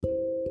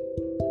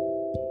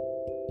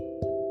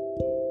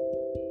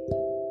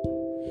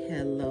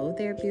Hello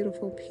there,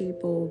 beautiful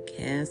people.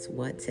 Guess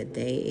what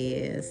today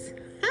is?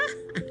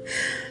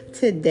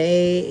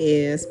 Today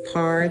is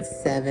part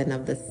 7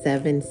 of the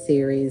 7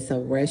 series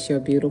of Rest Your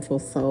Beautiful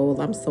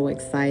Soul. I'm so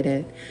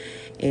excited.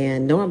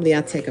 And normally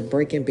I take a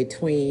break in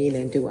between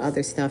and do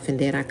other stuff, and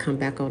then I come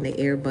back on the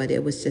air. But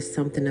it was just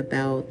something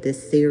about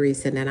this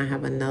series. And then I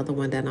have another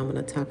one that I'm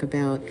going to talk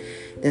about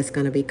that's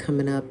going to be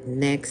coming up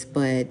next.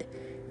 But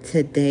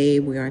today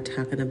we are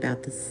talking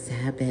about the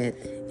Sabbath.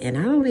 And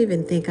I don't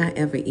even think I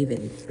ever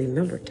even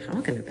remember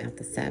talking about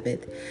the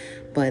Sabbath.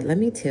 But let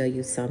me tell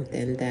you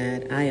something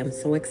that I am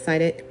so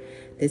excited.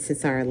 This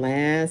is our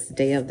last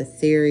day of the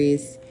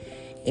series.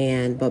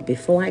 But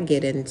before I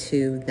get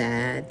into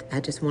that,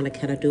 I just want to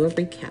kind of do a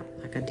recap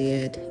like I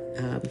did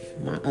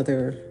my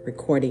other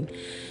recording.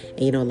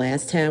 And,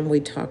 last time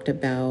we talked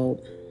about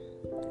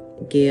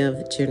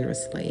give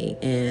generously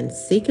and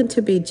seeking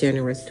to be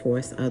generous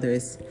towards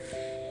others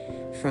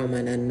from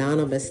an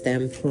anonymous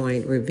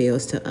standpoint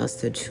reveals to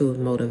us the true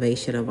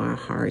motivation of our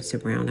hearts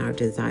around our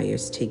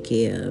desires to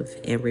give.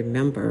 And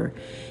remember,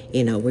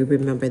 we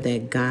remember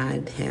that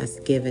God has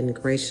given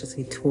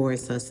graciously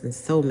towards us in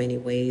so many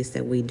ways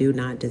that we do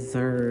not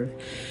deserve.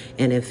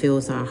 And it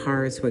fills our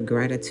hearts with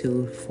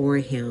gratitude for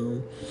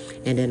Him.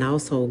 And then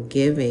also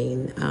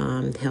giving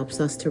helps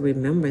us to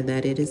remember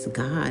that it is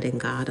God and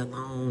God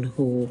alone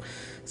who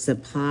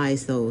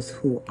supplies those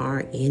who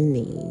are in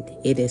need.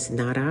 It is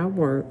not our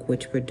work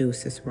which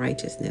produces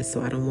righteousness.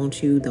 So I don't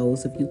want you,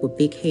 those of you with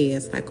big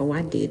heads, like, oh,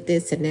 I did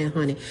this and that,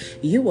 honey.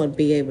 You won't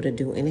be able to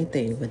do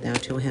anything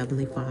without your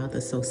Heavenly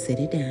Father. So sit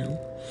it down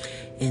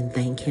and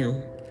thank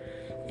Him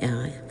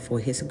for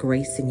His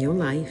grace in your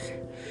life.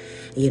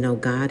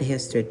 God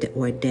has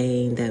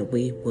ordained that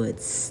we would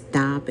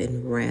stop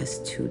and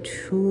rest to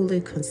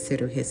truly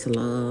consider His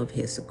love,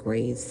 His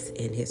grace,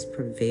 and His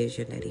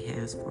provision that He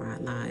has for our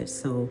lives.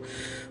 So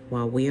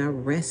while we are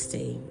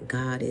resting,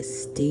 God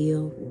is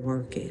still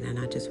working. And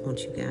I just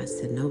want you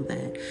guys to know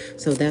that.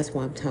 So that's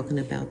why I'm talking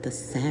about the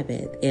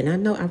Sabbath. And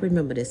I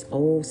remember this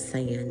old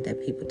saying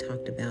that people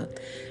talked about.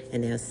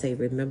 And they'll say,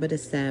 remember the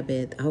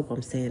Sabbath, I hope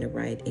I'm saying it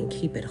right, and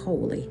keep it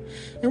holy.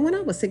 And when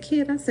I was a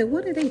kid, I said,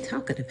 what are they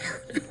talking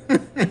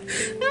about?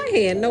 I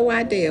had no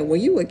idea.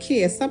 When you were a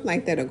kid, something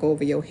like that will go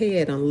over your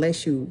head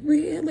unless you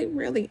really,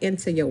 really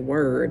into your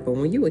word. But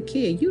when you were a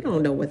kid, you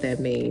don't know what that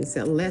means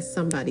unless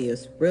somebody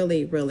is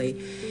really,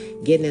 really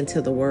getting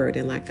into the word.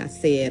 And like I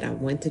said, I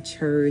went to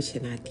church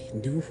and I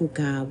knew who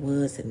God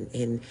was,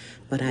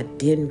 but I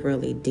didn't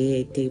really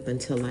dig deep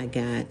until I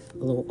got a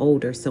little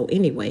older. So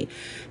anyway,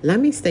 let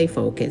me stay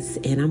focused,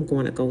 and I'm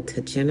going to go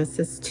to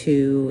Genesis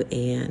 2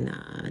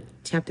 and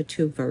chapter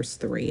 2, verse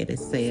 3. And it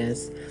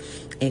says,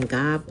 and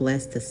God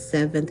blessed the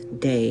seventh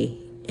day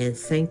and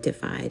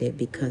sanctified it,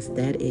 because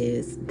that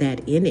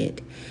in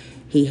it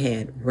He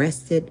had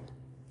rested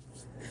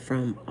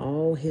from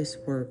all His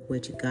work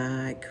which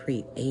God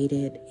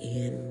created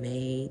and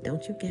made.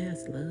 Don't you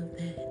guys love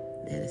that?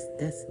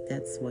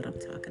 That's what I'm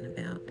talking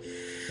about.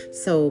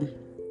 So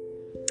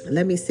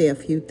let me say a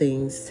few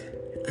things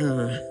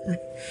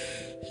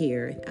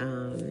here.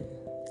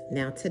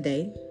 Now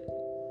today,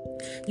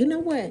 you know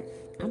what?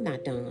 I'm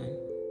not done.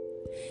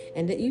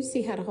 And you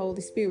see how the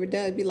Holy Spirit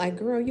does be like,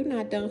 girl, you're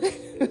not done.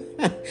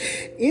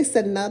 It's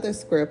another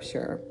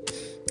scripture.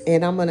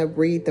 And I'm going to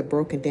read the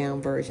broken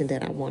down version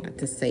that I wanted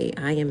to say.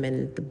 I am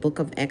in the book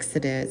of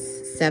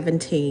Exodus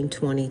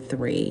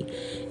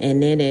 17:23.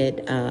 And then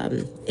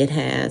it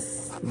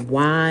has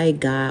why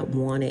God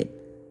wanted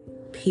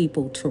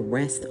people to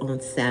rest on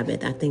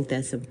Sabbath. I think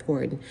that's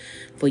important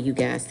for you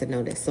guys to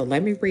know this. So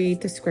let me read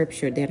the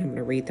scripture, then I'm going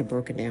to read the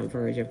broken down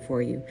version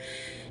for you.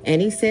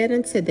 And He said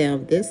unto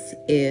them, this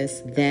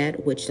is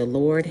that which the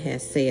Lord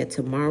has said,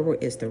 tomorrow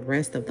is the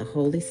rest of the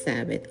holy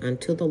Sabbath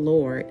unto the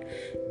Lord.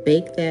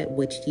 Bake that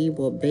which ye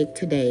will bake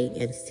today,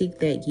 and seek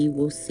that ye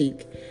will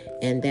seek,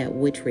 and that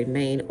which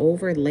remain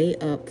over lay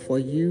up for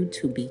you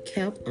to be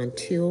kept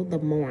until the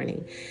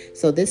morning.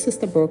 So this is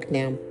the broken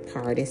down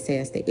part. It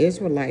says the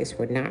Israelites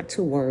were not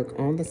to work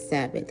on the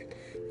Sabbath,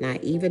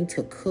 not even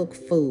to cook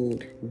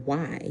food.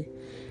 Why?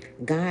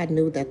 God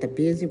knew that the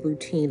busy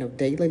routine of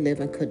daily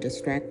living could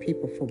distract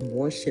people from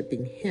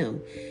worshiping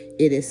Him.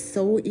 It is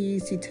so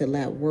easy to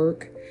let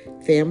work,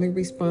 family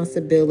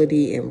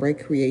responsibility, and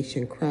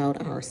recreation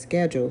crowd our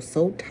schedules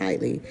so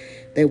tightly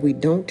that we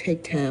don't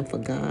take time for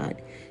God.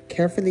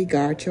 Carefully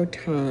guard your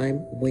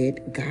time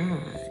with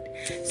God.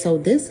 So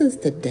this is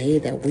the day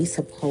that we're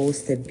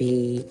supposed to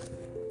be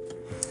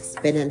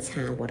spending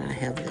time with our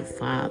Heavenly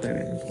Father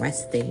and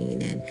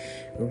resting and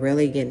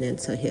really getting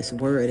into His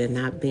Word and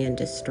not being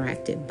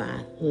distracted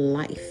by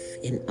life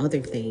and other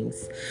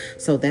things.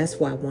 So that's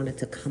why I wanted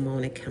to come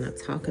on and kind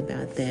of talk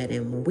about that.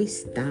 And when we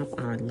stop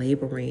our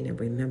laboring and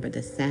remember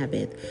the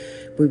Sabbath,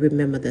 we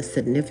remember the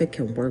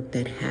significant work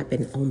that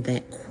happened on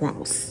that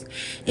cross.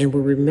 And we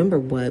remember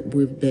what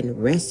we've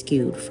been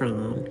rescued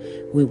from.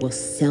 We will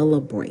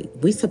celebrate.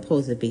 We're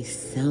supposed to be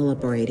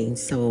celebrating.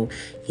 So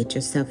get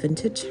yourself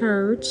into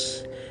church.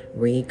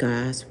 Read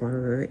God's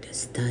word,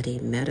 study,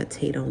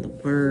 meditate on the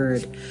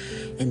word,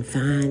 and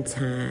find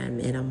time.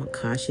 And I'm going to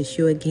caution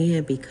you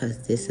again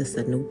because this is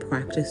a new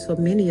practice for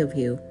many of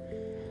you.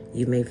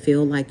 You may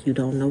feel like you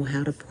don't know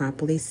how to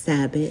properly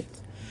Sabbath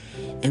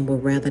and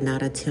would rather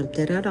not attempt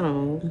it at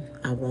all.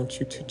 I want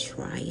you to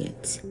try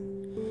it.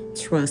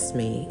 Trust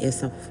me,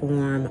 it's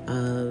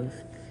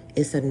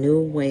a new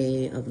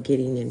way of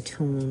getting in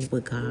tune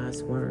with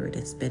God's word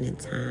and spending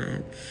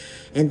time.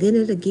 And then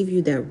it'll give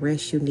you that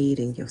rest you need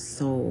in your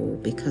soul,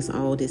 because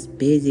all this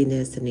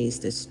busyness and these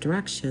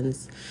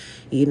distractions,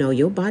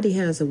 your body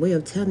has a way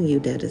of telling you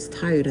that it's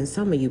tired, and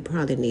some of you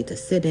probably need to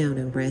sit down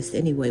and rest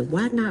anyway.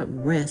 Why not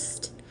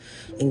rest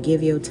and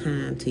give your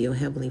time to your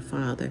Heavenly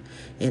Father?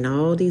 And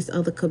all these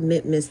other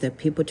commitments that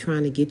people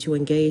trying to get you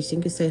engaged, you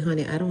can say,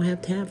 honey, I don't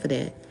have time for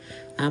that.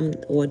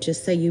 Or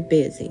just say you're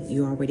busy.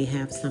 You already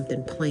have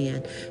something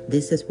planned.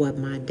 This is what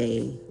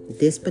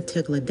this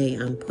particular day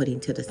I'm putting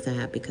to the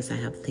side because I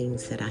have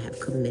things that I have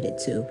committed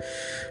to.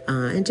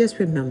 And just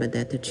remember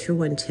that the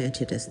true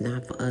intention is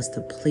not for us to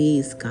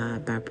please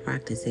God by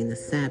practicing the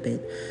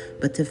Sabbath,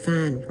 but to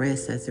find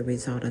rest as a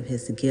result of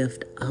His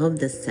gift of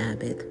the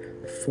Sabbath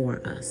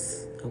for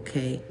us.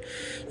 Okay?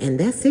 And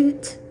that's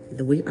it.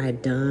 We are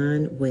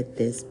done with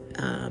this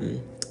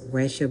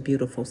Rest Your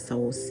Beautiful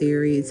Soul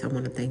series. I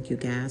want to thank you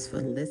guys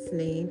for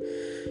listening.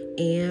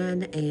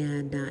 And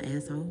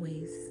as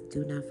always,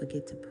 do not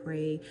forget to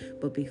pray.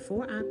 But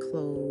before I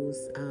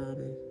close,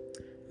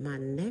 my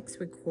next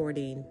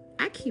recording,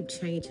 I keep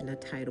changing the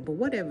title, but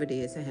whatever it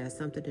is, it has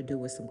something to do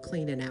with some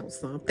cleaning out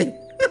something.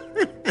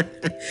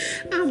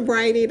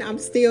 I'm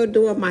still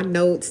doing my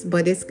notes,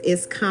 but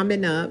it's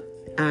coming up.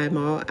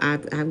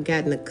 I've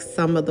gotten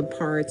some of the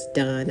parts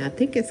done. I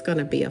think it's going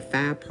to be a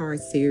 5-part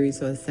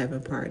series or a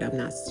 7-part. I'm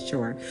not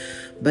sure.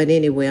 But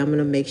anyway, I'm going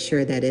to make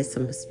sure that it's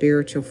some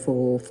spiritual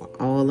food for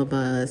all of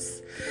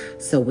us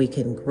so we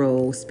can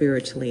grow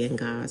spiritually in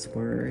God's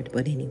word.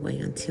 But anyway,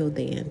 until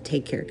then,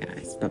 take care,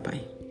 guys.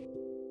 Bye-bye.